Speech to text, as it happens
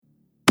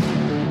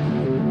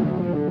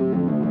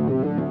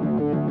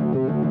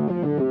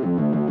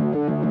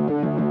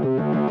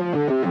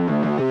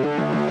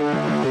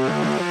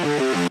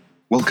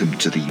Welcome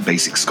to the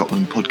Basic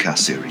Scotland podcast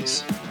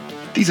series.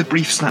 These are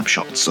brief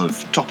snapshots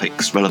of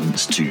topics relevant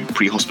to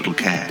pre-hospital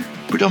care,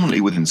 predominantly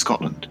within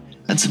Scotland,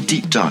 and some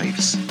deep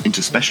dives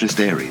into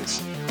specialist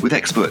areas with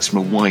experts from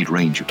a wide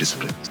range of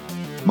disciplines.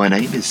 My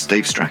name is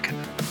Dave Strachan.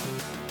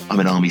 I'm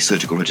an Army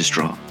surgical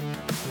registrar,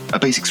 a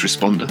basics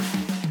responder,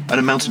 and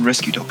a mountain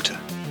rescue doctor.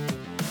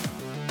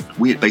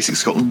 We at Basic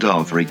Scotland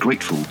are very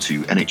grateful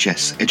to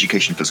NHS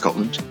Education for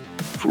Scotland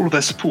for all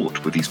their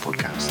support with these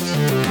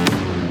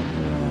podcasts.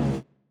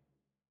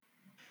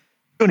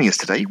 Joining us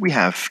today, we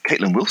have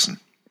Caitlin Wilson.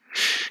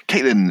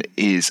 Caitlin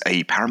is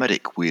a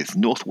paramedic with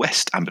North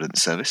West Ambulance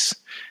Service.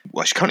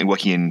 Well, she's currently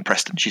working in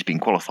Preston. She's been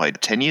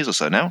qualified 10 years or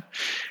so now.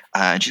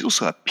 And she's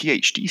also a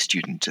PhD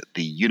student at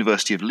the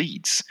University of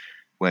Leeds,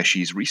 where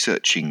she's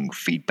researching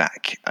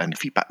feedback and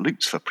feedback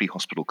loops for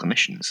pre-hospital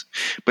clinicians.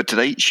 But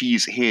today,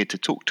 she's here to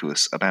talk to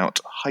us about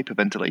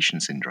hyperventilation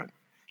syndrome.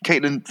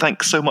 Caitlin,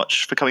 thanks so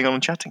much for coming on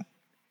and chatting.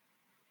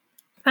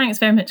 Thanks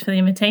very much for the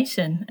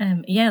invitation.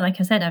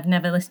 Like I said, I've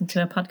never listened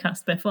to a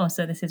podcast before,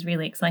 so this is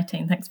really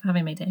exciting. Thanks for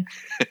having me, Dave.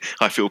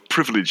 I feel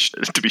privileged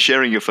to be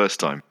sharing your first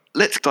time.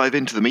 Let's dive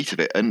into the meat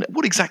of it. And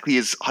what exactly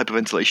is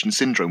hyperventilation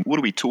syndrome? What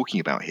are we talking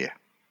about here?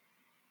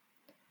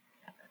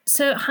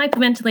 So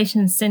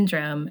hyperventilation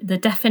syndrome, the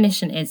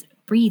definition is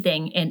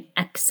breathing in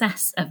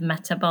excess of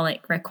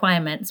metabolic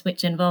requirements,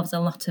 which involves a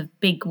lot of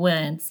big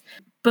words.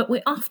 But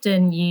we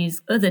often use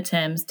other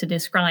terms to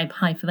describe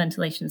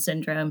hyperventilation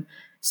syndrome.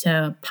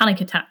 So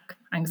panic attack,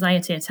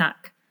 anxiety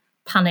attack,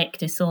 panic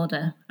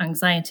disorder,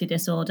 anxiety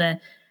disorder,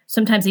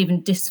 sometimes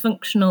even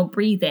dysfunctional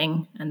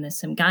breathing, and there's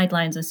some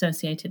guidelines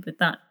associated with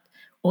that,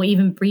 or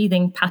even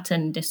breathing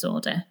pattern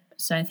disorder.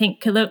 So I think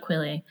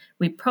colloquially,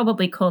 we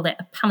probably call it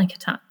a panic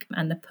attack,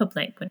 and the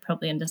public would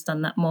probably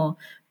understand that more.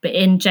 But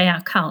in JR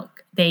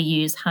Calc, they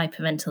use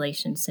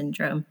hyperventilation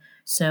syndrome.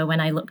 So when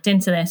I looked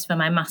into this for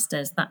my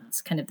master's,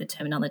 that's kind of the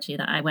terminology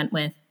that I went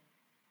with.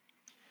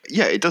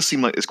 Yeah, it does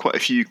seem like there's quite a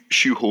few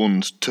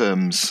shoehorned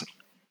terms,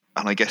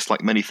 and I guess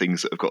like many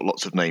things that have got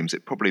lots of names,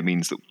 it probably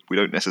means that we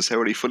don't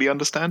necessarily fully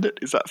understand it.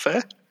 Is that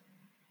fair?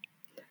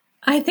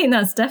 I think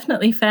that's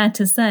definitely fair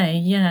to say,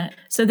 yeah.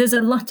 So there's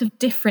a lot of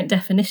different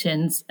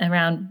definitions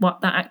around what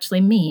that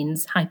actually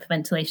means,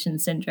 hyperventilation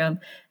syndrome.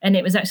 And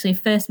it was actually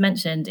first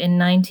mentioned in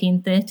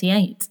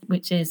 1938,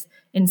 which is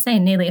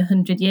insane. Nearly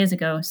 100 years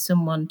ago,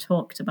 someone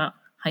talked about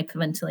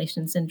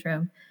hyperventilation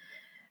syndrome.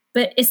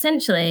 But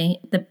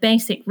essentially, the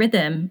basic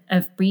rhythm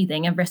of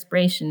breathing and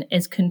respiration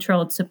is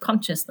controlled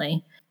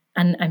subconsciously.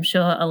 And I'm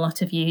sure a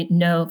lot of you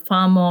know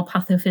far more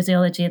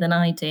pathophysiology than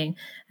I do,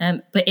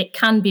 but it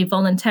can be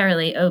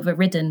voluntarily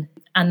overridden.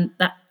 And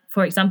that,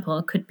 for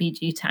example, could be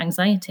due to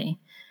anxiety.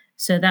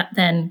 So that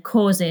then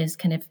causes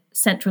kind of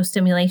central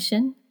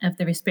stimulation of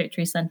the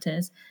respiratory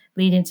centers,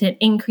 leading to an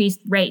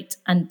increased rate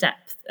and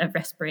depth of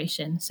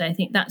respiration. So I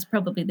think that's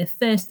probably the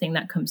first thing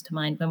that comes to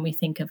mind when we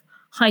think of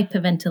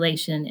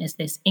hyperventilation, is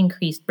this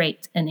increased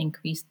rate and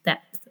increased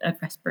depth of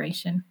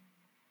respiration.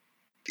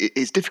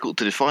 It's difficult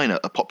to define a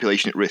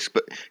population at risk,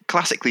 but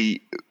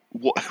classically,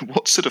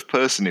 what sort of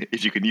person,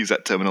 if you can use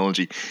that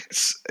terminology,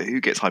 who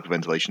gets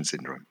hyperventilation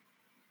syndrome?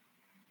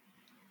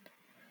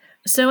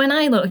 So when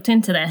I looked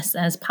into this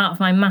as part of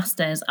my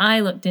master's, I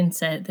looked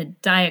into the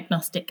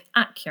diagnostic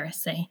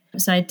accuracy.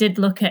 So I did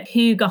look at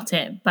who got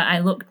it, but I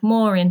looked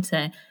more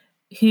into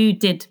who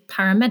did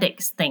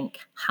paramedics think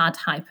had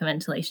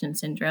hyperventilation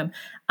syndrome.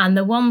 And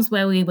the ones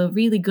where we were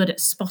really good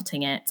at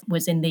spotting it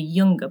was in the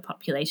younger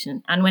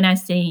population. And when I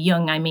say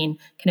young, I mean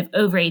kind of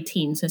over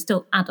 18, so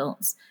still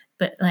adults,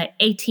 but like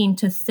 18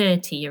 to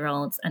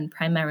 30-year-olds and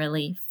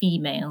primarily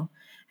female.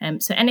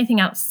 So anything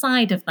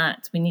outside of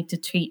that, we need to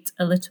treat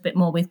a little bit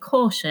more with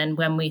caution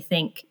when we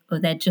think, oh,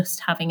 they're just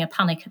having a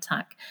panic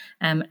attack.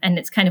 And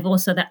it's kind of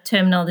also that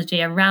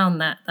terminology around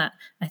that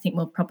I think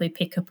we'll probably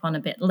pick up on a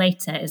bit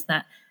later, is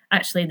that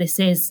actually this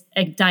is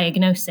a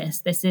diagnosis.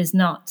 This is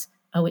not,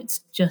 oh, it's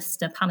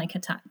just a panic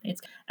attack.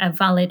 It's a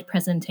valid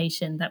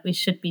presentation that we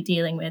should be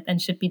dealing with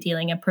and should be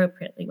dealing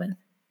appropriately with.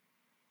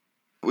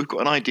 We've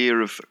got an idea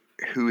of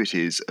who it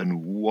is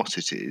and what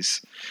it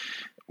is.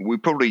 We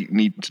probably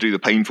need to do the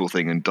painful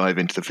thing and dive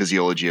into the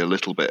physiology a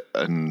little bit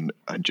and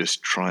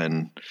just try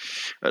and,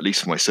 at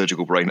least for my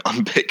surgical brain,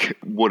 unpick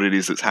what it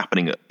is that's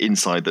happening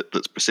inside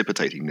that's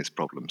precipitating this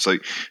problem. So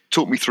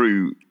talk me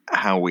through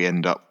how we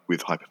end up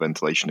with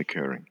hyperventilation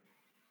occurring.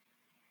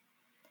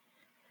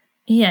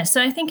 Yeah,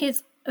 so I think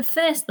it's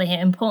firstly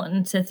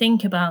important to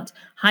think about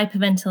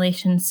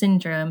hyperventilation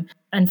syndrome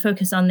and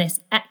focus on this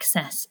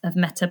excess of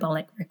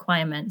metabolic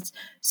requirements.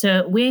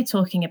 So we're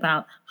talking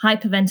about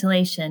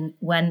hyperventilation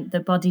when the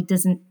body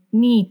doesn't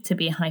need to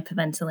be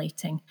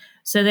hyperventilating.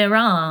 So there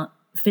are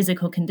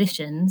physical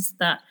conditions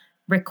that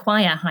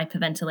require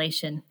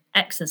hyperventilation.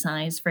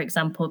 Exercise, for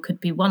example, could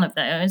be one of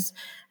those.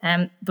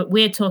 But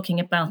we're talking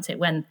about it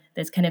when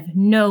there's kind of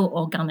no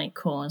organic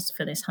cause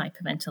for this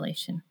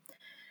hyperventilation.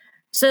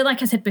 So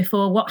like I said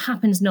before, what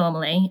happens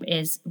normally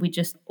is we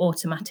just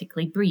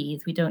automatically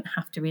breathe. We don't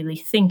have to really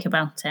think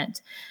about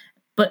it.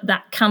 But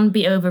that can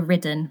be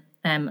overridden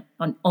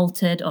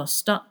altered or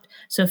stopped.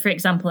 So, for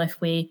example, if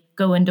we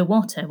go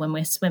underwater when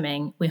we're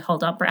swimming, we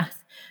hold our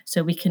breath.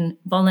 So we can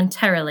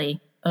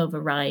voluntarily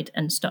override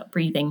and stop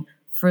breathing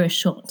for a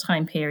short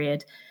time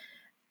period.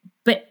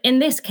 But in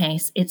this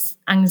case, it's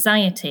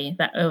anxiety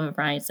that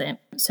overrides it.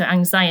 So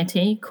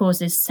anxiety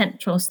causes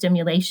central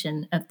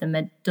stimulation of the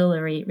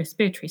medullary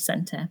respiratory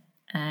center,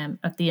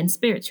 of the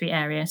inspiratory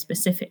area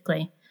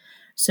specifically.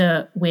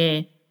 So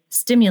we're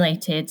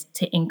stimulated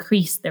to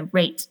increase the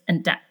rate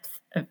and depth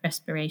of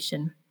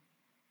respiration.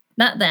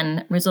 That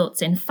then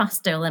results in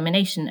faster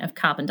elimination of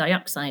carbon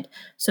dioxide.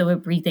 So we're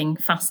breathing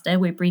faster,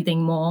 we're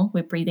breathing more,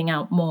 we're breathing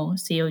out more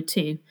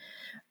CO2.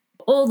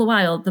 All the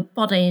while, the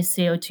body's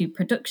CO2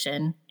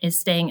 production is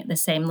staying at the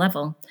same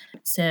level.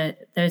 So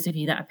those of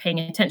you that are paying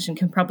attention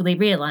can probably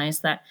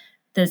realize that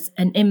there's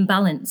an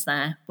imbalance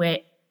there. We're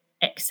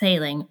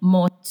exhaling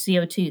more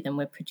CO2 than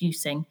we're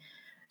producing.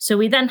 So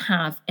we then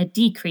have a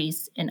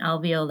decrease in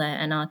alveolar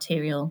and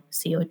arterial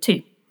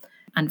CO2.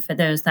 And for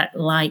those that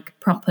like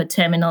proper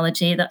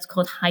terminology, that's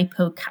called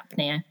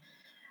hypocapnia.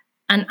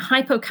 And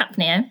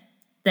hypocapnia,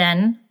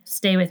 then,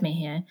 stay with me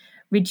here,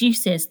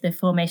 reduces the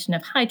formation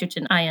of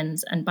hydrogen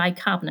ions and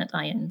bicarbonate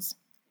ions.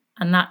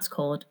 And that's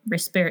called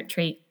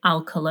respiratory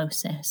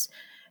alkalosis.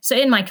 So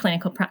in my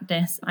clinical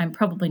practice, I'm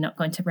probably not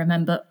going to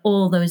remember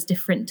all those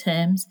different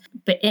terms,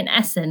 but in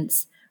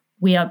essence,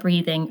 we are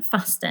breathing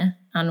faster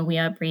and we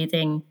are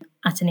breathing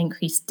at an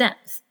increased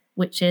depth,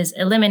 which is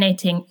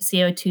eliminating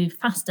CO2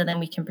 faster than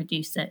we can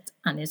produce it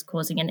and is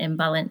causing an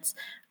imbalance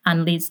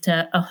and leads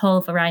to a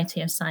whole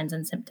variety of signs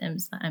and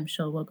symptoms that I'm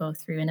sure we'll go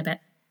through in a bit.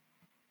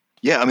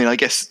 Yeah, I mean, I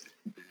guess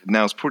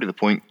now's probably the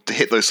point to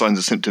hit those signs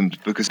and symptoms,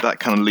 because that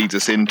kind of leads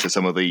us into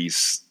some of the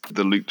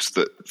loops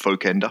that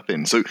folk end up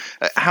in. So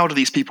how do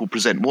these people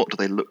present? What do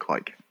they look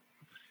like?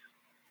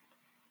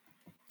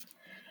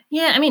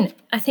 Yeah, I mean,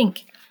 I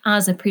think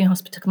as a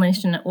pre-hospital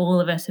clinician, all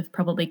of us have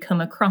probably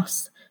come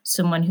across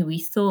someone who we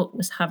thought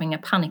was having a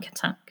panic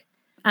attack.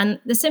 And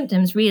the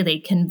symptoms really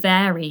can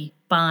vary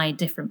by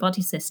different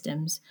body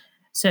systems.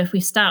 So if we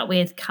start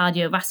with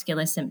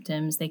cardiovascular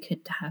symptoms, they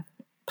could have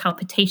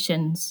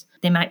palpitations,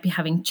 they might be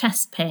having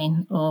chest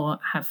pain or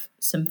have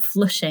some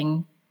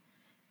flushing.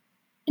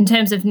 In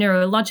terms of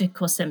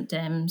neurological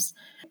symptoms,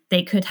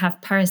 they could have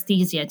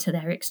paresthesia to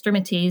their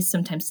extremities,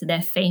 sometimes to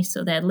their face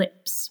or their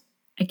lips,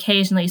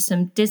 occasionally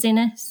some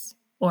dizziness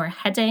or a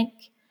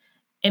headache,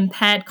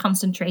 impaired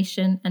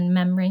concentration and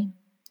memory.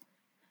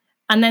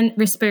 And then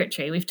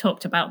respiratory, we've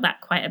talked about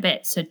that quite a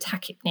bit. So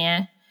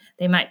tachypnea,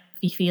 they might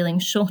be feeling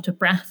short of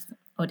breath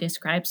or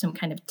describe some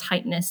kind of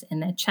tightness in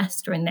their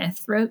chest or in their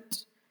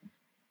throat.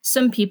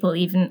 Some people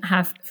even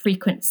have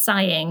frequent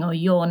sighing or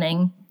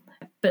yawning.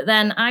 But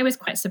then I was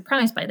quite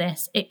surprised by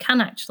this. It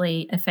can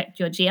actually affect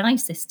your GI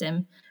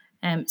system.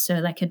 So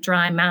like a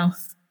dry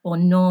mouth or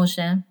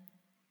nausea.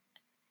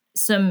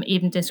 Some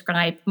even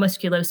describe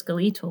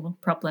musculoskeletal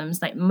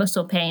problems like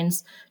muscle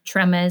pains,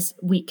 tremors,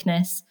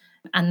 weakness,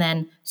 and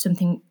then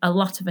something a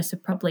lot of us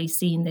have probably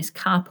seen, this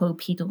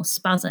carpopedal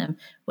spasm,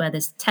 where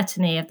there's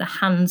tetany of the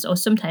hands or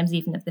sometimes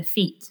even of the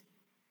feet.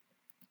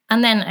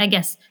 And then I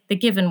guess the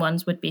given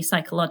ones would be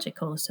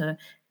psychological. So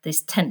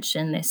this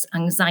tension, this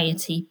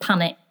anxiety,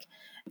 panic,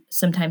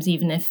 sometimes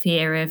even a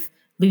fear of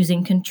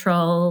losing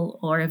control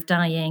or of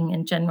dying,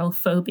 and general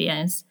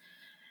phobias.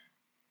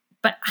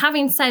 But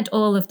having said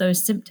all of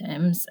those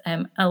symptoms,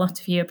 a lot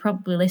of you are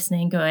probably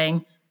listening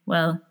going,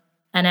 well,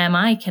 an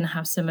MI can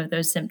have some of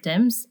those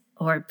symptoms,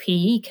 or a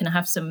PE can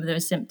have some of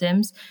those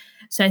symptoms.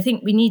 So I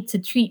think we need to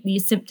treat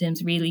these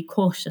symptoms really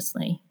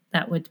cautiously.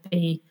 That would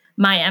be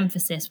my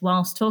emphasis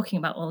whilst talking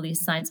about all these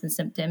signs and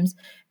symptoms.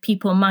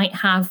 People might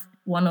have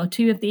one or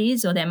two of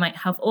these, or they might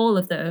have all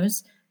of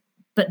those,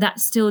 but that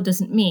still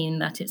doesn't mean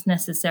that it's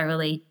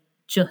necessarily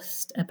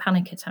just a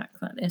panic attack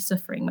that they're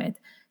suffering with.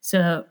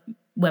 So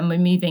when we're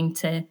moving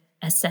to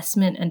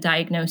assessment and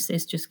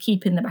diagnosis, just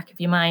keep in the back of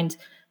your mind,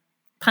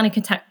 panic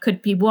attack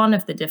could be one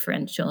of the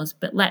differentials,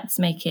 but let's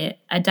make it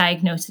a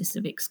diagnosis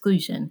of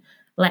exclusion.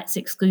 Let's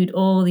exclude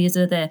all these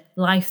other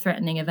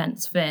life-threatening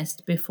events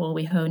first before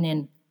we hone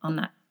in on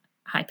that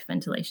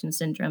hyperventilation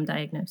syndrome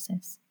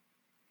diagnosis.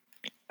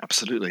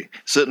 Absolutely.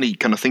 Certainly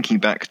kind of thinking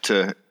back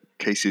to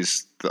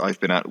cases that I've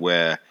been at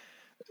where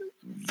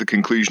the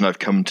conclusion I've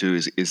come to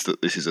is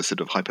that this is a sort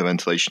of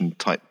hyperventilation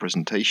type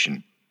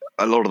presentation.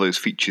 A lot of those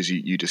features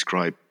you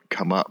describe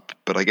come up,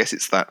 but I guess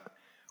it's that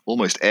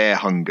almost air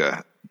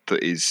hunger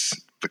that is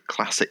the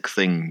classic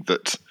thing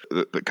that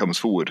comes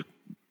forward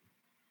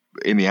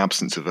in the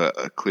absence of a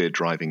clear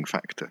driving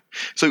factor.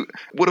 So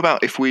what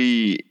about if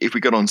we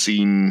got on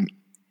scene,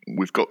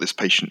 we've got this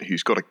patient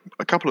who's got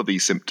a couple of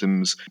these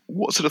symptoms,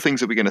 what sort of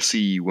things are we going to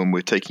see when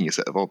we're taking a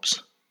set of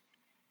obs?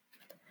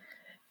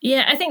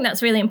 Yeah, I think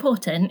that's really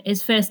important,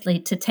 is firstly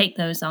to take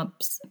those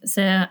obs.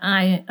 So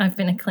I've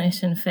been a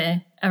clinician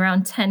for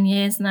around 10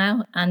 years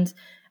now. And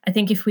I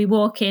think if we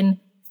walk in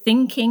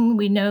thinking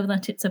we know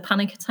that it's a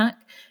panic attack,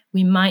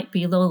 we might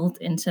be lulled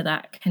into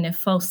that kind of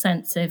false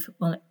sense of,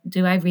 well,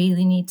 do I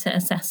really need to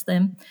assess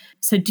them?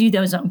 So do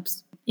those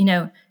obs,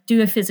 do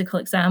do a physical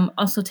exam,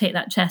 also take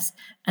that chest,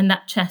 and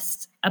that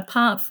chest,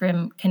 apart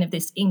from kind of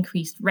this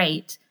increased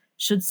rate,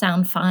 should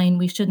sound fine.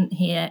 We shouldn't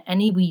hear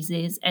any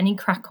wheezes, any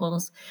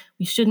crackles.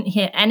 We shouldn't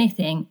hear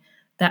anything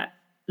that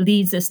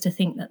leads us to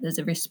think that there's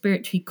a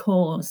respiratory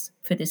cause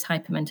for this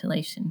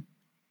hyperventilation.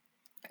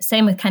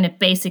 Same with kind of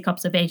basic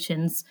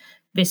observations.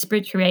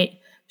 Respiratory rate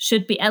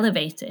should be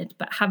elevated,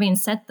 but having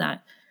said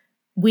that,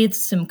 with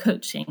some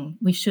coaching,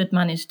 we should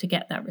manage to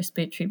get that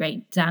respiratory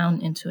rate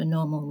down into a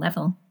normal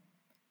level.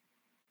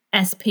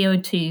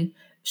 SpO2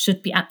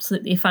 should be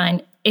absolutely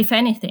fine. If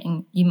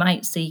anything, you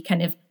might see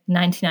kind of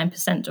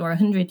 99% or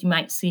 100, you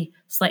might see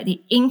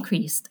slightly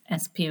increased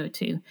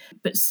SpO2,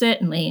 but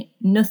certainly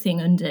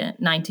nothing under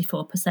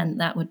 94%.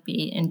 That would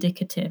be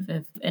indicative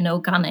of an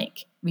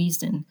organic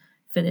reason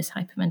for this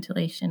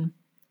hyperventilation.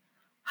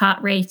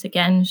 Heart rate,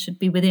 again, should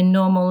be within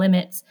normal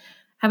limits.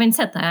 Having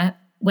said that,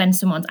 when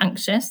someone's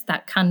anxious,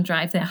 that can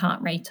drive their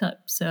heart rate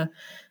up. So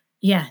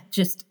yeah,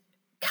 just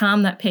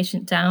calm that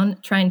patient down,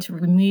 trying to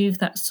remove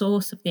that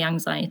source of the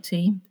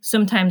anxiety,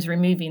 sometimes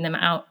removing them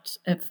out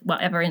of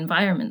whatever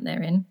environment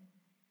they're in,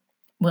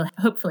 will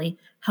hopefully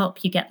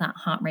help you get that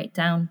heart rate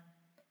down.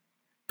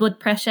 Blood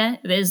pressure,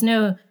 there's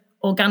no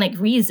organic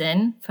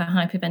reason for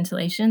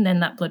hyperventilation, then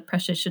that blood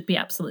pressure should be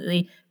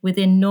absolutely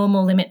within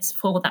normal limits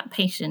for that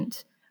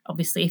patient.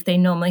 Obviously, if they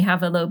normally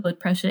have a low blood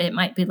pressure, it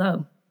might be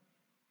low.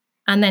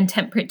 And then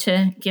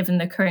temperature, given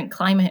the current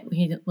climate,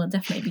 we will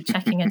definitely be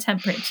checking a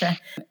temperature,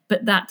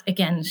 but that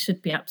again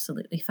should be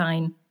absolutely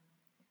fine.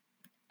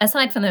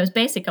 Aside from those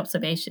basic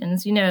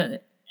observations, an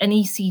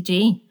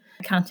ECG,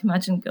 I can't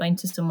imagine going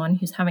to someone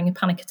who's having a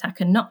panic attack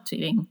and not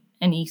doing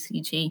an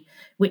ECG,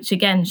 which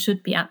again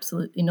should be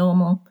absolutely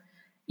normal.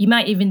 You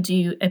might even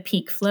do a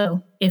peak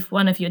flow. If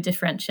one of your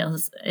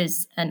differentials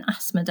is an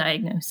asthma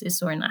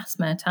diagnosis or an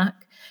asthma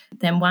attack,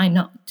 then why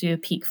not do a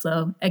peak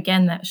flow?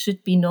 Again, that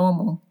should be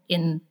normal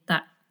in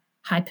that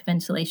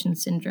hyperventilation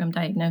syndrome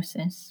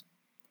diagnosis.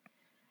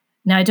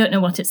 Now, I don't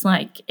know what it's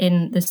like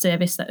in the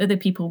service that other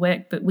people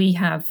work, but we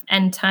have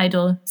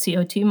end-tidal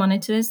CO2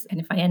 monitors,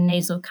 kind of via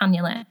nasal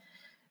cannula.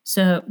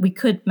 So we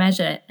could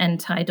measure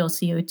end-tidal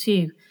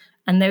CO2.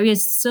 And there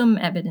is some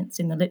evidence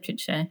in the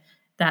literature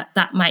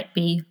that might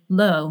be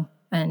low.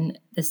 And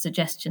the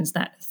suggestions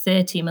that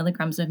 30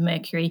 milligrams of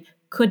mercury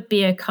could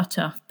be a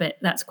cutoff, but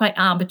that's quite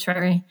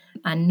arbitrary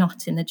and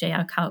not in the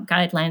JR-CALC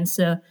guidelines.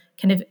 So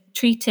kind of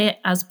treat it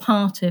as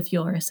part of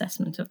your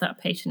assessment of that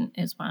patient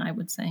is what I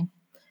would say.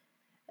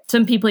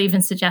 Some people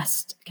even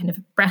suggest kind of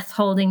breath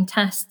holding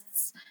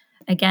tests.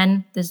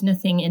 Again, there's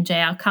nothing in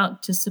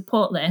JR-CALC to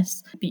support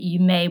this, but you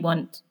may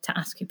want to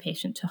ask your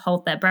patient to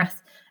hold their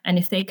breath. And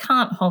if they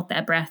can't hold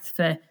their breath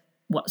for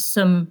what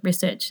some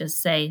researchers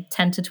say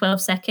 10 to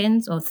 12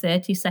 seconds or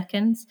 30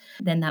 seconds,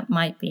 then that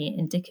might be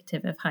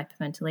indicative of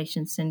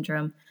hyperventilation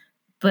syndrome.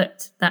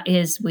 But that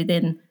is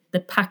within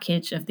the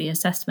package of the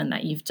assessment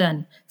that you've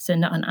done, so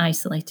not an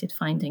isolated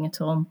finding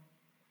at all.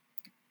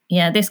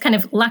 Yeah, this kind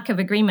of lack of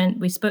agreement,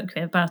 we spoke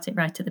about it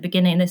right at the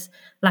beginning, this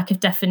lack of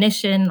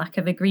definition, lack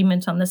of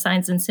agreement on the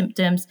signs and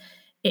symptoms.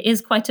 It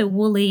is quite a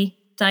woolly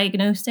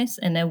diagnosis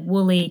and a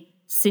woolly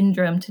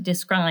syndrome to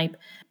describe,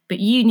 but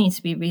you need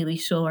to be really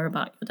sure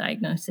about your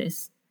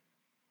diagnosis.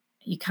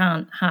 You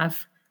can't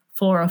have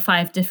 4 or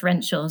 5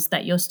 differentials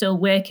that you're still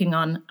working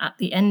on at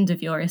the end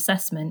of your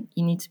assessment.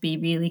 You need to be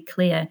really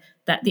clear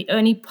that the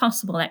only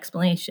possible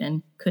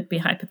explanation could be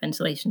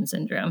hyperventilation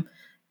syndrome,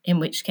 in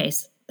which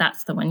case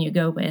that's the one you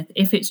go with.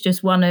 If it's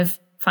just one of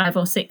 5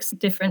 or 6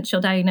 differential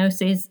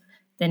diagnoses,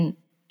 then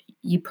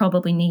you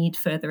probably need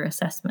further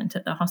assessment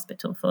at the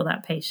hospital for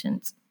that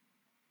patient.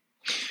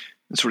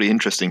 That's really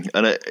interesting.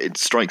 And it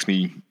strikes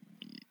me,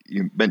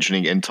 you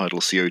mentioning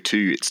end-tidal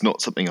CO2, it's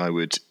not something I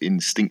would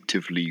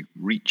instinctively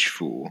reach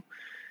for.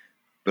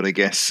 But I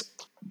guess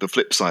the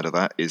flip side of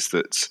that is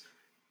that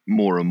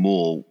more and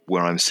more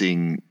where I'm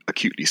seeing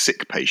acutely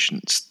sick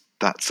patients,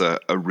 that's a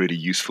really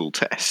useful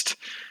test.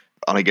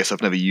 And I guess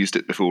I've never used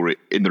it before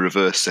in the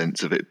reverse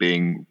sense of it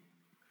being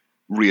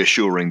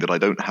reassuring that I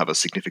don't have a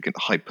significant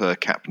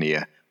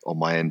hypercapnia on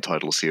my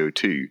end-tidal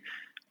CO2.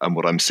 And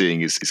what I'm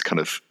seeing is kind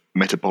of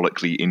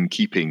metabolically in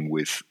keeping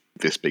with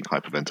this being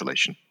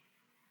hyperventilation.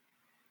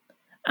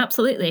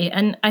 Absolutely.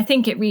 And I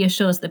think it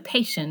reassures the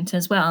patient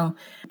as well,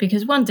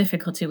 because one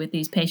difficulty with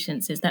these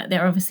patients is that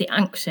they're obviously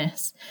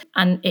anxious,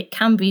 and it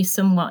can be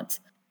somewhat,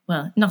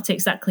 well, not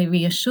exactly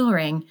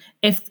reassuring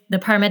if the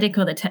paramedic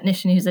or the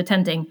technician who's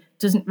attending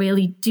doesn't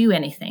really do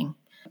anything.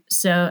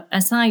 So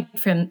aside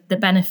from the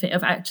benefit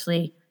of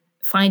actually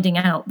finding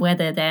out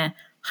whether they're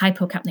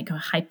hypocapnic or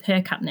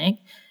hypercapnic,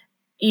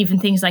 even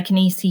things like an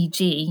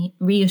ECG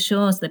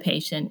reassures the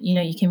patient.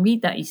 You can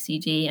read that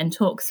ECG and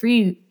talk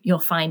through your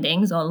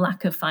findings or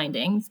lack of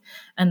findings,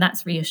 and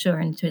that's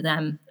reassuring to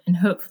them and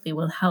hopefully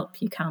will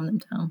help you calm them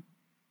down.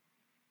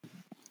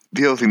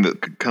 The other thing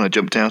that kind of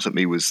jumped out at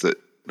me was that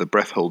the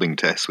breath holding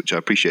test, which I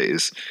appreciate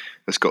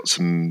has got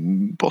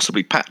some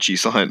possibly patchy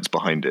science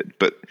behind it,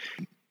 but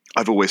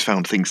I've always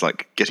found things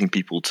like getting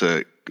people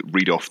to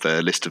read off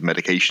their list of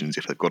medications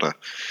if they've got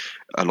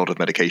a lot of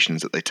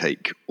medications that they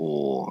take,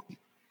 or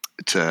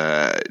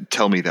to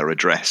tell me their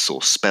address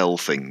or spell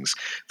things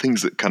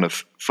that kind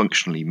of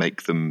functionally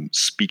make them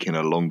speak in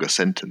a longer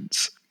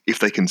sentence. If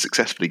they can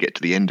successfully get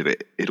to the end of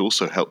it, it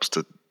also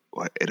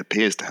it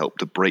appears to help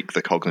to break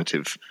the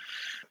cognitive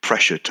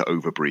pressure to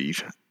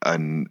overbreathe,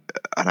 and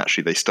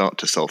actually they start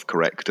to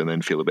self-correct and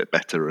then feel a bit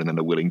better, and then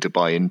are willing to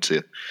buy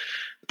into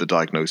the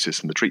diagnosis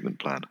and the treatment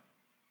plan.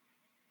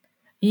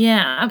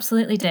 Yeah,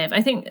 absolutely, Dave.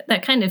 I think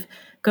that kind of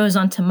goes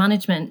on to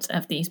management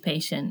of these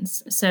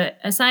patients. So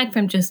aside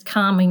from just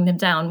calming them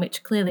down,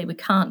 which clearly we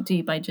can't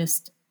do by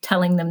just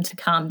telling them to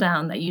calm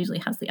down, that usually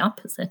has the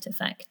opposite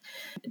effect.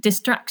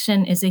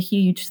 Distraction is a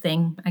huge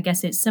thing. I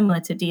guess it's similar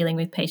to dealing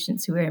with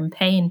patients who are in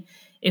pain.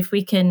 If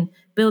we can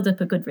build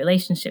up a good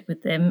relationship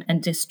with them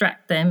and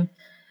distract them,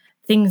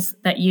 things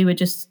that you were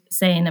just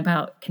saying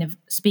about kind of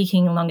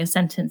speaking longer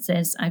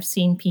sentences, I've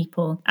seen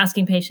people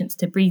asking patients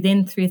to breathe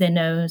in through their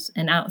nose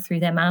and out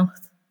through their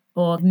mouth,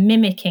 or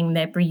mimicking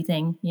their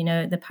breathing. You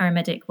know, the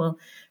paramedic will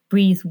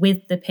breathe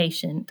with the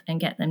patient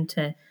and get them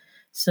to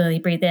slowly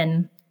breathe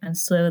in and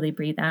slowly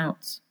breathe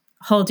out.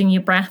 Holding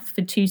your breath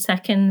for 2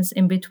 seconds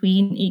in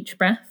between each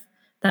breath,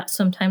 that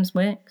sometimes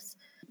works.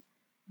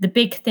 The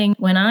big thing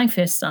when I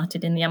first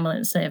started in the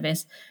ambulance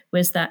service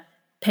was that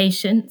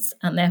patients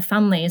and their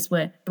families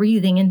were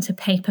breathing into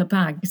paper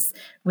bags,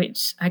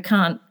 which I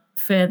can't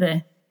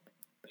further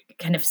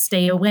kind of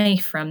stay away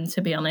from,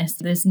 to be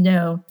honest. There's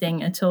no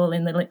thing at all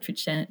in the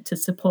literature to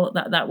support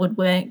that would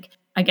work.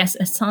 I guess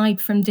aside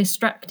from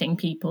distracting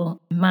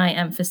people, my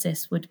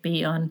emphasis would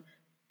be on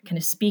kind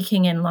of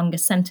speaking in longer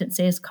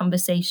sentences,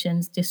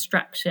 conversations,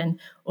 distraction,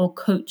 or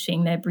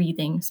coaching their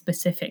breathing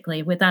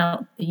specifically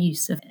without the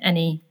use of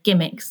any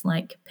gimmicks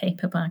like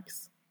paper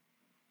bags.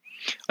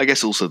 I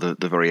guess also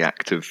the very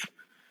act of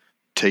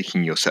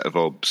taking your set of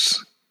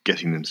obs,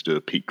 getting them to do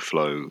a peak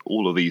flow,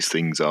 all of these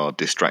things are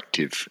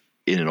distractive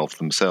in and of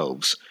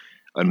themselves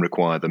and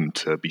require them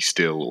to be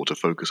still or to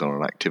focus on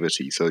an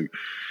activity. So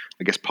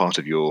I guess part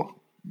of your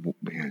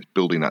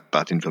building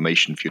that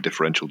information for your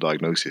differential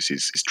diagnosis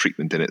is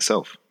treatment in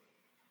itself.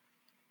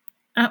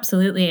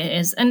 Absolutely it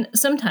is. And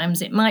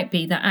sometimes it might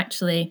be that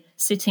actually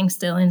sitting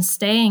still and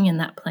staying in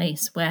that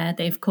place where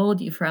they've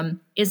called you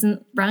from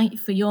isn't right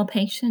for your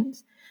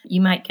patient. You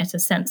might get a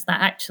sense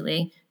that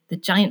actually the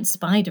giant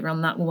spider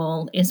on that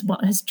wall is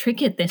what has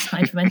triggered this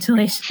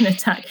hyperventilation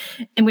attack,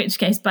 in which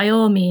case, by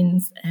all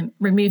means,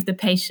 remove the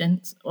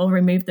patient or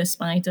remove the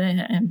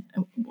spider.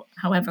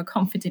 However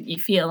confident you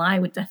feel, I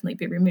would definitely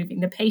be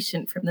removing the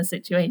patient from the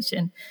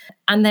situation,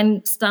 and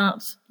then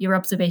start your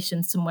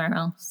observation somewhere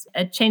else.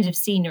 A change of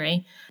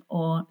scenery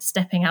or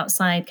stepping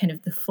outside kind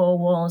of the four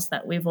walls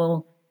that we've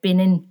all been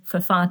in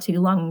for far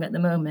too long at the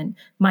moment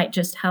might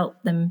just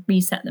help them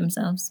reset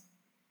themselves.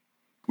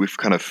 We've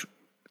kind of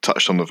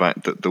touched on the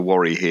fact that the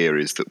worry here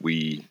is that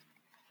we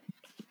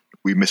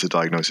miss a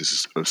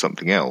diagnosis of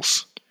something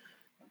else,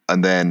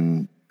 and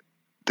then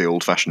the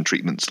old-fashioned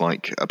treatments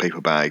like a paper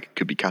bag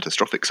could be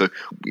catastrophic. So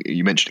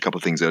you mentioned a couple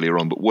of things earlier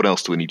on, but what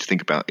else do we need to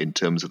think about in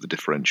terms of the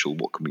differential?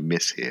 What can we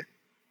miss here?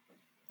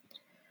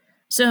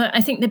 So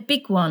I think the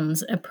big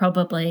ones are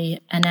probably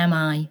an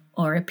MI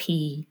or a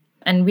P.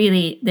 And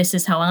really, this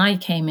is how I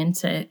came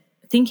into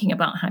thinking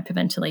about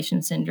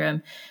hyperventilation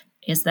syndrome,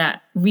 is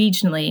that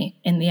regionally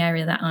in the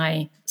area that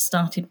I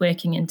started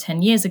working in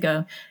 10 years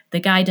ago,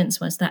 the guidance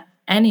was that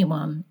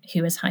anyone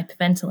who is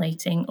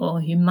hyperventilating or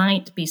who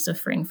might be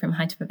suffering from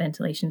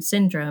hyperventilation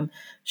syndrome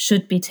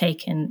should be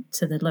taken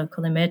to the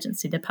local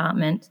emergency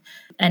department.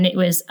 And it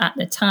was at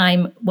the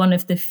time one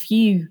of the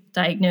few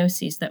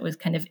diagnoses that was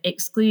kind of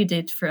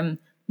excluded from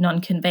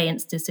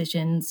non-conveyance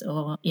decisions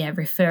or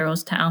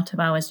referrals to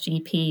out-of-hours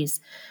GPs.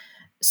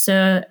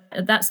 So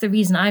that's the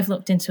reason I've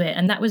looked into it.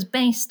 And that was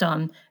based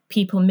on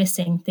people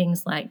missing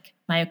things like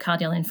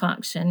myocardial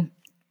infarction,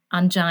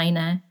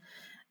 angina,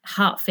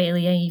 heart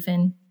failure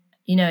even.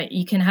 You know,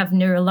 you can have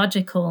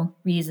neurological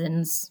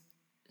reasons,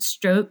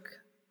 stroke,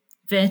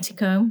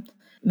 vertigo,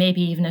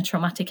 maybe even a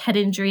traumatic head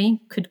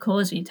injury could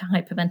cause you to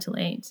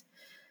hyperventilate.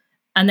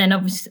 And then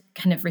obviously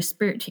kind of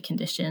respiratory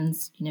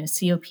conditions, you know,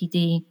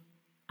 COPD,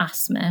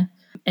 asthma,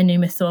 a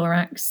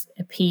pneumothorax,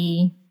 a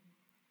PE.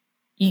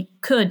 You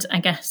could, I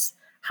guess,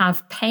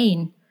 have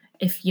pain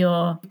if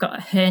you've got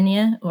a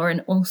hernia or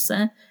an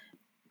ulcer,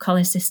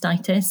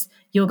 cholecystitis.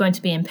 You're going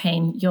to be in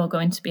pain. You're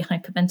going to be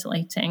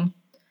hyperventilating.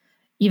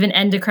 Even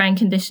endocrine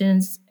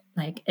conditions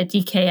like a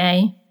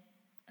DKA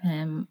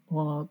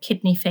or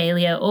kidney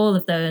failure, all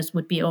of those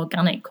would be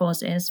organic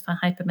causes for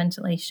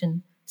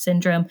hyperventilation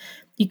syndrome.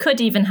 You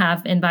could even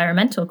have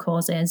environmental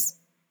causes,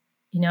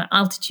 you know,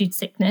 altitude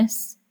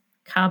sickness,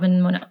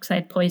 carbon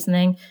monoxide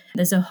poisoning.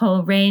 There's a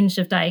whole range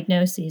of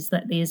diagnoses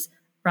that these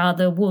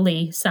rather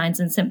woolly signs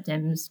and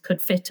symptoms could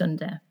fit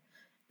under.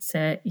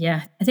 So,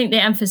 I think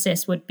the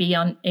emphasis would be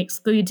on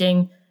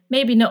excluding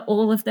maybe not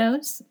all of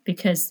those,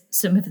 because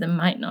some of them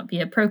might not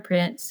be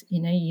appropriate.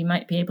 You know, you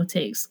might be able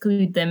to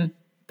exclude them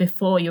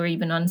before you're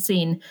even on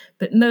scene,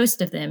 but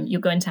most of them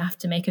you're going to have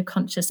to make a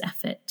conscious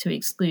effort to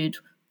exclude.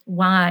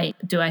 Why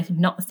do I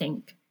not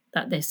think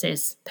that this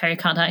is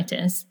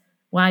pericarditis?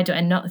 Why do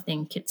I not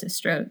think it's a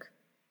stroke?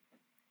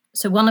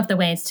 So one of the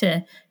ways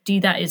to do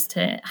that is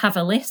to have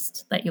a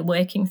list that you're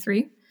working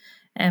through.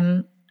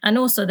 And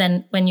also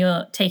then when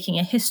you're taking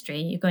a history,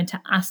 you're going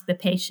to ask the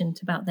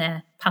patient about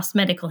their past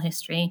medical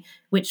history,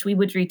 which we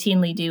would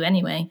routinely do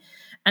anyway,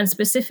 and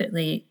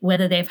specifically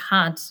whether they've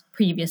had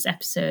previous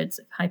episodes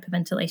of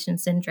hyperventilation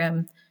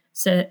syndrome.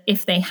 So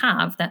if they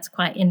have, that's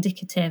quite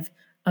indicative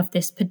of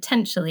this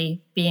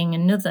potentially being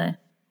another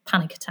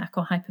panic attack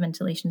or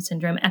hyperventilation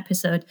syndrome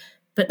episode.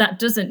 But that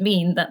doesn't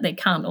mean that they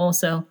can't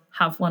also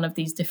have one of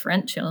these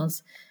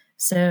differentials.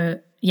 So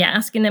yeah,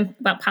 asking them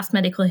about past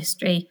medical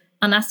history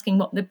and asking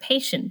what the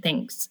patient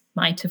thinks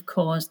might have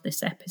caused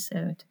this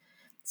episode.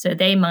 So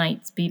they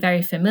might be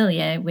very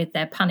familiar with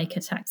their panic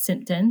attack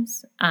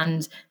symptoms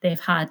and they've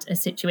had a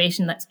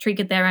situation that's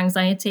triggered their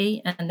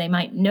anxiety, and they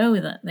might know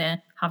that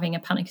they're having a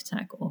panic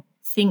attack or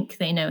think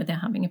they know they're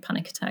having a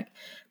panic attack.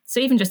 So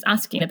even just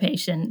asking a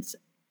patient,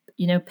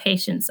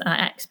 patients are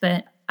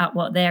expert at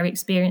what they're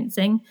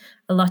experiencing.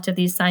 A lot of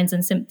these signs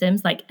and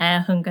symptoms, like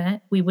air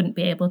hunger, we wouldn't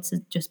be able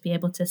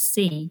to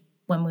see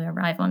when we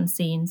arrive on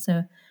scene.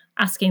 So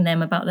asking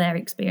them about their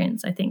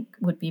experience, I think,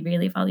 would be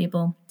really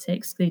valuable to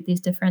exclude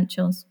these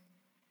differentials.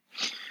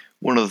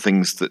 One of the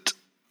things that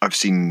I've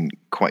seen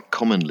quite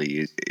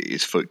commonly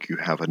is folk who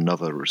have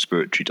another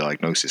respiratory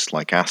diagnosis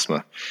like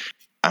asthma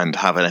and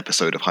have an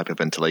episode of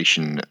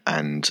hyperventilation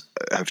and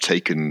have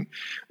taken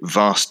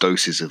vast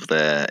doses of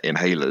their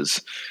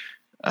inhalers,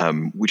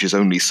 which has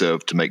only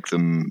served to make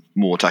them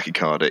more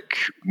tachycardic,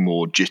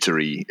 more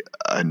jittery,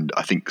 and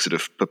I think sort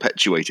of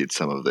perpetuated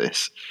some of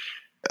this.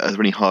 Are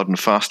there any hard and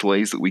fast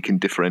ways that we can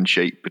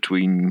differentiate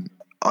between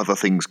other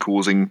things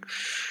causing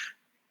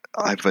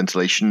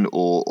hyperventilation,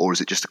 or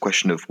is it just a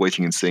question of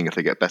waiting and seeing if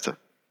they get better?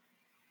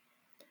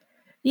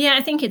 Yeah,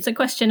 I think it's a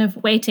question of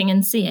waiting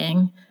and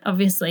seeing.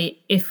 Obviously,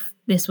 if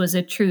this was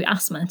a true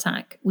asthma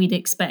attack, we'd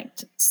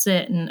expect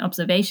certain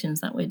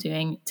observations that we're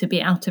doing to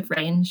be out of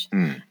range.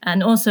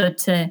 And also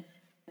to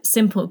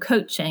simple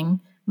coaching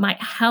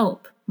might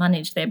help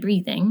manage their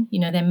breathing.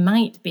 They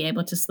might be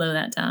able to slow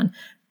that down,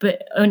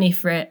 but only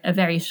for a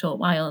very short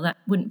while. That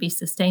wouldn't be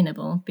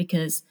sustainable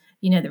because,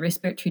 the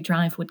respiratory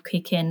drive would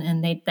kick in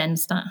and they'd then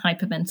start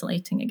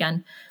hyperventilating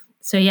again.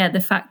 So yeah, the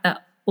fact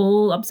that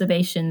all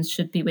observations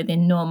should be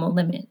within normal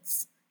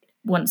limits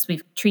once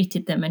we've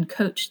treated them and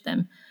coached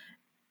them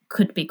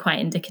could be quite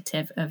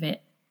indicative of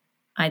it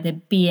either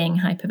being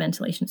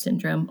hyperventilation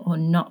syndrome or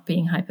not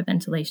being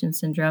hyperventilation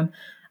syndrome.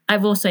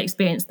 I've also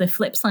experienced the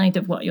flip side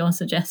of what you're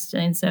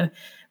suggesting. So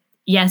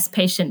yes,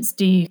 patients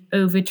do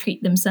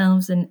overtreat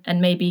themselves and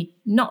maybe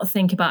not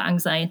think about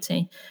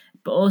anxiety,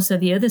 but also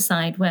the other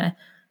side where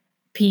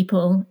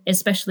people,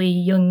 especially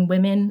young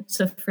women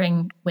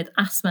suffering with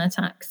asthma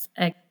attacks,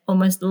 are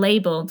almost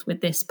labeled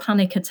with this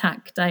panic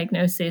attack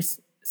diagnosis,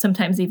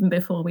 sometimes even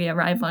before we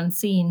arrive on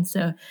scene.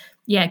 So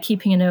yeah,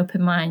 keeping an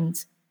open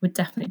mind would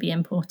definitely be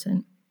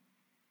important.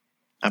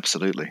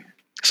 Absolutely.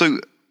 So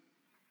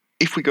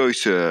if we go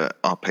to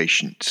our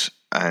patient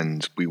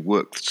and we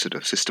work sort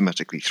of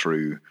systematically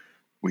through,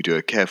 we do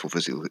a careful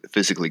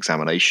physical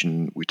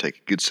examination, we take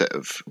a good set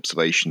of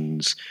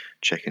observations,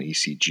 check an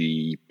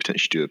ECG,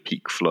 potentially do a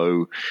peak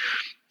flow,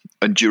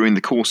 and during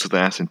the course of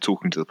that and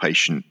talking to the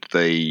patient,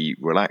 they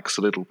relax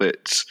a little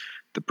bit,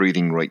 the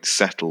breathing rate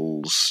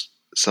settles,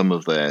 some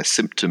of their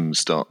symptoms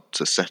start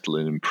to settle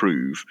and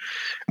improve,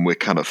 and we're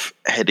kind of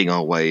heading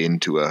our way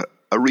into a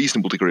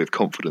reasonable degree of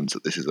confidence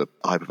that this is a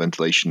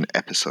hyperventilation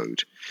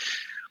episode.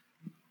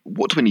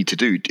 What do we need to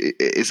do?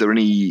 Is there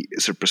any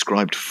sort of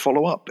prescribed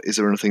follow-up? Is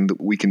there anything that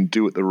we can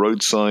do at the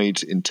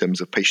roadside in terms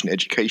of patient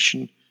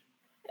education?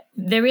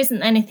 There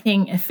isn't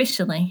anything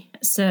officially.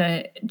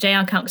 So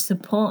JR-Calc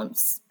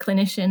supports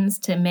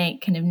clinicians to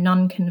make kind of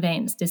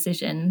non-conveyance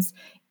decisions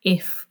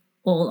if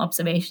all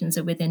observations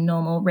are within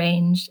normal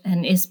range,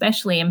 and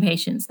especially in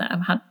patients that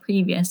have had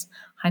previous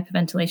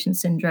hyperventilation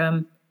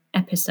syndrome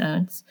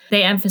episodes.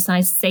 They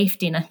emphasize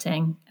safety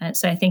netting.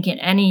 So I think in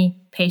any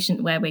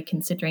patient where we're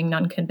considering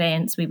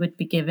non-conveyance, we would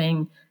be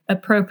giving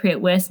appropriate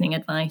worsening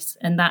advice.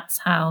 And that's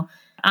how,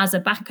 as a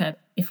backup,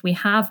 if we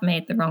have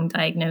made the wrong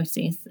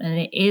diagnosis and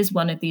it is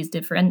one of these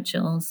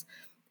differentials,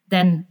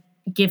 then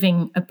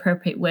giving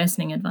appropriate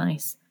worsening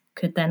advice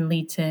could then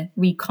lead to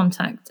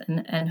recontact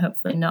and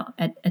hopefully not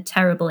a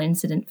terrible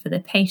incident for the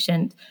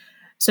patient.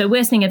 So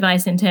worsening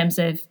advice in terms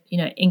of,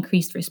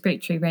 increased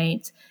respiratory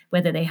rate,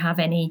 whether they have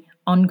any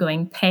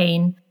ongoing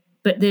pain,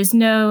 but there's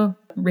no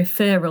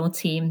referral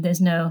team.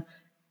 There's no,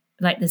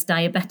 there's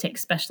diabetic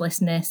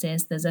specialist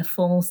nurses, there's a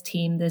falls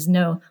team, there's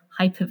no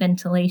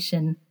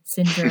hyperventilation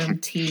syndrome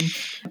team.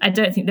 I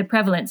don't think the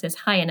prevalence is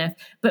high enough,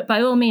 but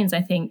by all means,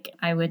 I think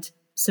I would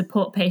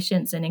support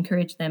patients and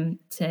encourage them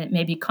to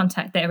maybe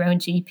contact their own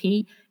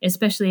GP,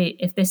 especially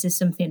if this is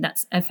something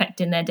that's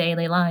affecting their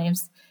daily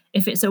lives.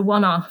 If it's a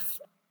one-off,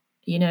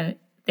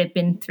 they've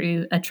been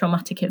through a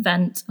traumatic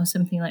event or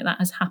something like that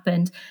has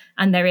happened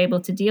and they're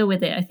able to deal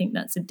with it, I think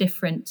that's a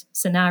different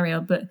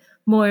scenario. But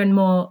more and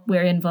more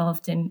we're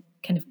involved in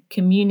kind of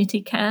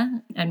community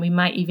care, and we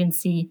might even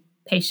see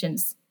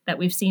patients that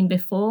we've seen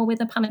before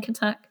with a panic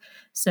attack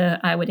So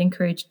I would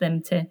encourage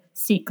them to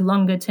seek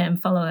longer term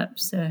follow-up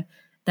so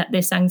that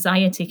this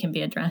anxiety can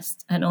be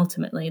addressed. And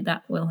ultimately,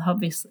 that will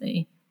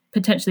obviously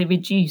potentially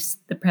reduce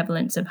the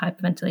prevalence of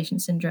hyperventilation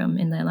syndrome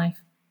in their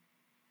life.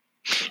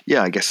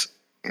 Yeah, I guess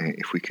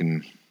if we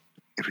can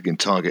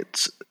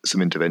target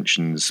some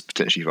interventions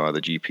potentially via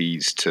the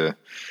GPs to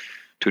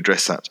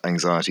address that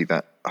anxiety,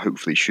 that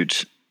hopefully should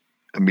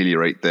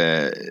ameliorate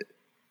their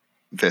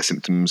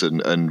symptoms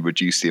and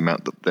reduce the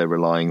amount that they're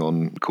relying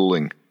on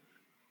calling.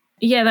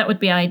 Yeah, that would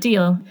be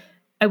ideal.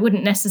 I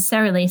wouldn't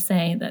necessarily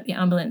say that the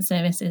ambulance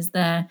service is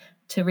there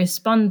to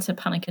respond to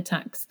panic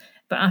attacks,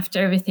 but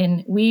after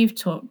everything we've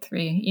talked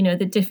through,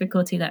 the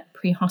difficulty that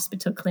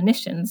pre-hospital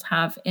clinicians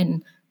have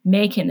in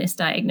making this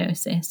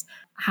diagnosis,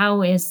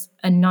 how is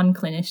a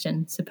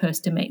non-clinician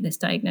supposed to make this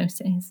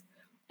diagnosis?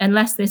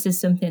 Unless this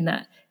is something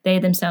that they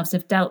themselves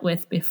have dealt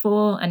with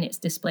before and it's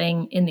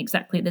displaying in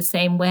exactly the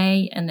same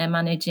way and they're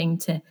managing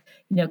to,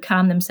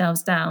 calm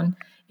themselves down.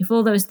 If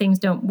all those things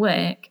don't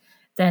work,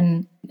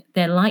 then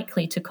they're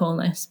likely to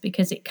call us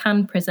because it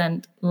can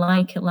present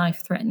like a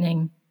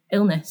life-threatening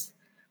illness.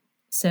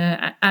 So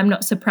I'm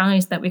not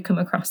surprised that we come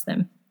across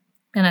them.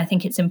 And I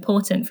think it's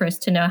important for us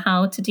to know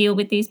how to deal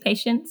with these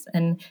patients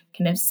and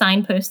kind of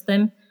signpost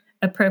them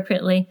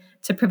appropriately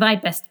to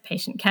provide best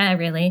patient care,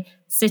 really.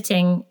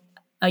 Sitting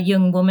a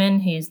young woman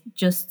who's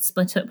just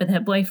split up with her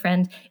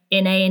boyfriend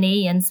in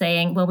A&E and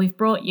saying, well, we've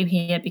brought you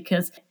here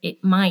because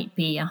it might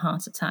be a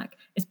heart attack,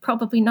 is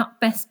probably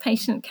not best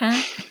patient care.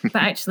 But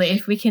actually,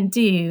 if we can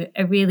do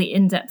a really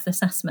in-depth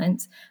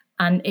assessment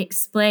and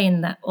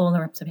explain that all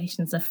her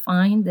observations are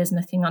fine, there's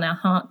nothing on her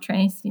heart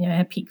trace,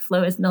 her peak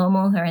flow is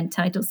normal, her end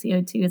tidal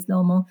CO2 is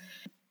normal,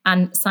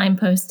 and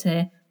signpost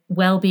to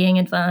well-being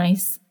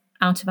advice,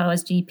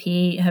 out-of-hours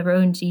GP, her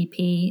own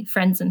GP,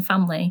 friends and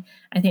family,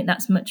 I think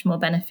that's much more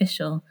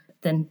beneficial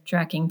than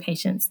dragging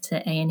patients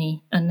to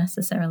A&E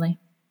unnecessarily.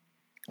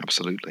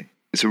 Absolutely.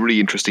 It's a really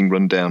interesting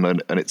rundown,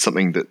 and it's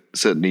something that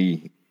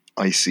certainly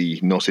I see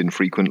not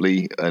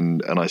infrequently,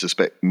 and I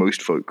suspect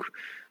most folk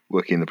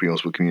working in the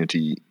pre-hospital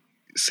community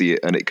see it,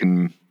 and it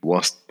can,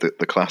 whilst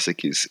the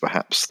classic is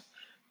perhaps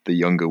the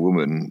younger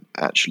woman,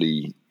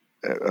 actually,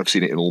 I've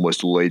seen it in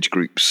almost all age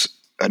groups,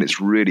 and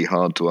it's really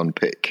hard to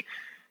unpick,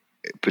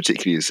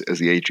 particularly as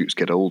the age groups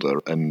get older,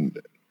 and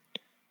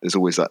there's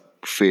always that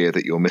fear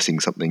that you're missing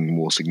something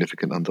more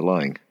significant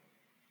underlying.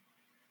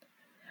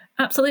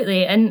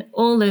 Absolutely. And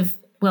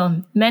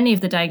many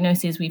of the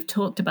diagnoses we've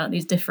talked about,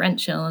 these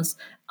differentials,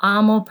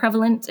 are more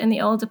prevalent in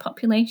the older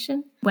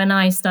population. When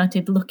I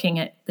started looking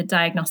at the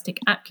diagnostic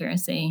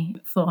accuracy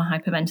for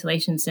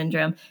hyperventilation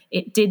syndrome,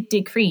 it did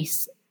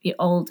decrease the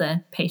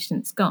older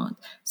patients got.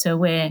 So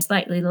we're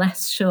slightly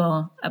less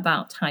sure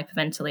about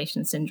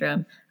hyperventilation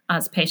syndrome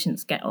as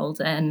patients get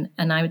older. And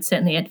I would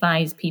certainly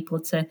advise people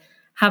to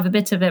have a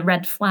bit of a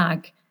red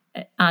flag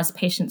as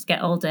patients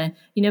get older.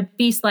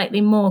 Be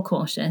slightly more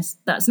cautious.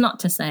 That's not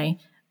to say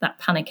that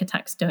panic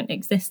attacks don't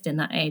exist in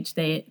that age.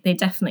 They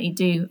definitely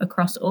do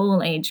across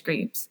all age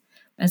groups,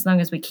 as long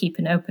as we keep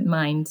an open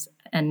mind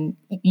and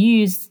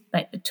use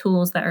the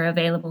tools that are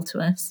available to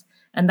us.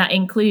 And that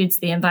includes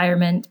the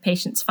environment,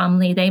 patient's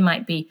family. They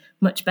might be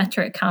much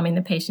better at calming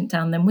the patient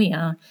down than we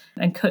are,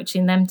 and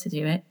coaching them to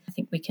do it. I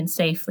think we can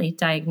safely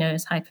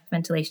diagnose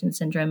hyperventilation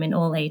syndrome in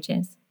all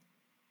ages.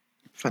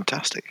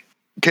 Fantastic.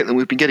 Caitlin,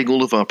 we've been getting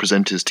all of our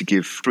presenters to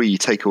give 3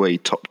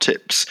 takeaway top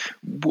tips.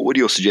 What would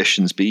your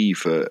suggestions be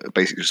for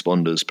basic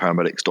responders,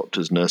 paramedics,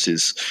 doctors,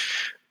 nurses,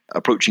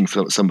 approaching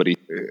somebody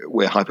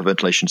where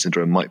hyperventilation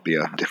syndrome might be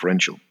a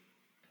differential?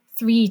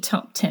 3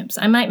 top tips.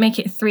 I might make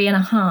it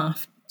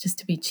 3.5, just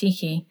to be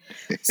cheeky.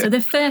 So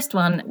the first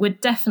one would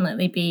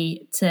definitely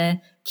be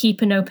to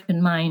keep an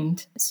open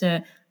mind.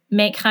 So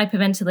make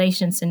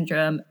hyperventilation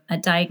syndrome a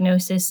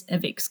diagnosis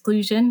of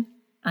exclusion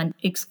and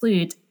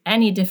exclude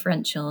any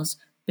differentials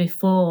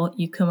before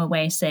you come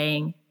away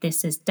saying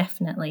this is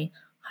definitely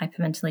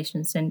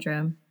hyperventilation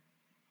syndrome.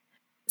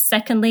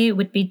 Secondly,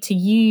 would be to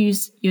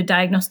use your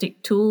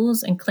diagnostic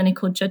tools and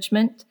clinical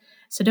judgment.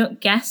 So don't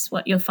guess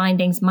what your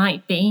findings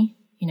might be.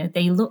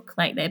 They look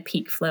like their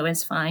peak flow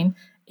is fine,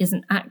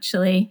 isn't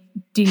actually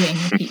doing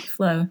the peak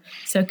flow.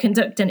 So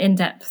conduct an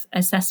in-depth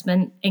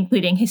assessment,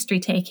 including history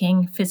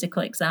taking,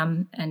 physical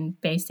exam, and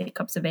basic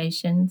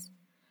observations.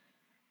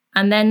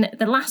 And then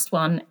the last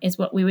one is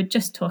what we were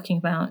just talking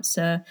about.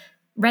 So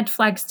red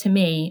flags to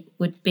me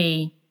would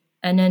be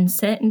an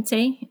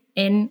uncertainty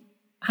in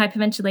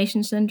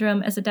hyperventilation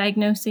syndrome as a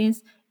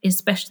diagnosis,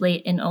 especially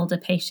in older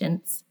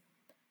patients.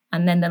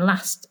 And then the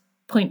last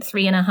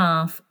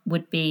 3.5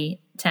 would be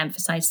to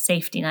emphasize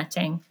safety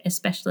netting,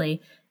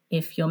 especially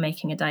if you're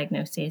making a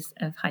diagnosis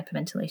of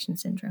hyperventilation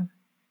syndrome.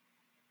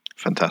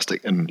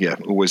 Fantastic. And yeah,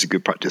 always a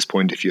good practice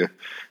point if you're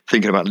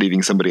thinking about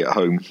leaving somebody at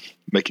home,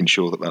 making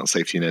sure that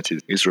safety net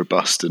is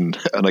robust and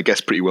I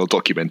guess pretty well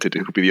documented.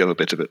 It will be the other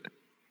bit of it.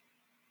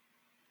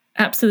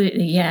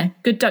 Absolutely, yeah.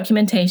 Good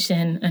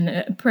documentation and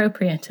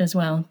appropriate as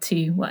well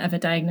to whatever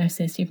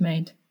diagnosis you've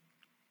made.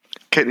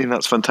 Caitlin,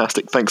 that's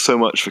fantastic. Thanks so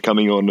much for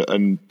coming on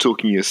and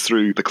talking us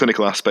through the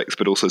clinical aspects,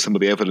 but also some of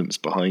the evidence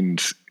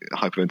behind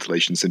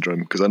hyperventilation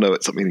syndrome, because I know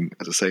it's something,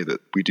 as I say, that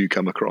we do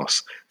come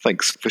across.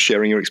 Thanks for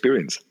sharing your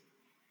experience.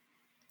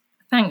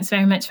 Thanks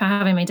very much for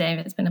having me,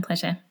 David. It's been a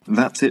pleasure.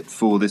 That's it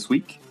for this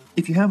week.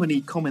 If you have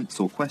any comments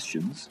or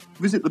questions,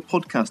 visit the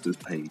podcasters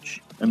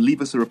page and leave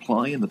us a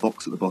reply in the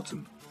box at the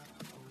bottom.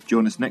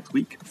 Join us next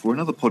week for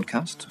another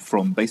podcast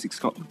from Basic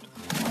Scotland.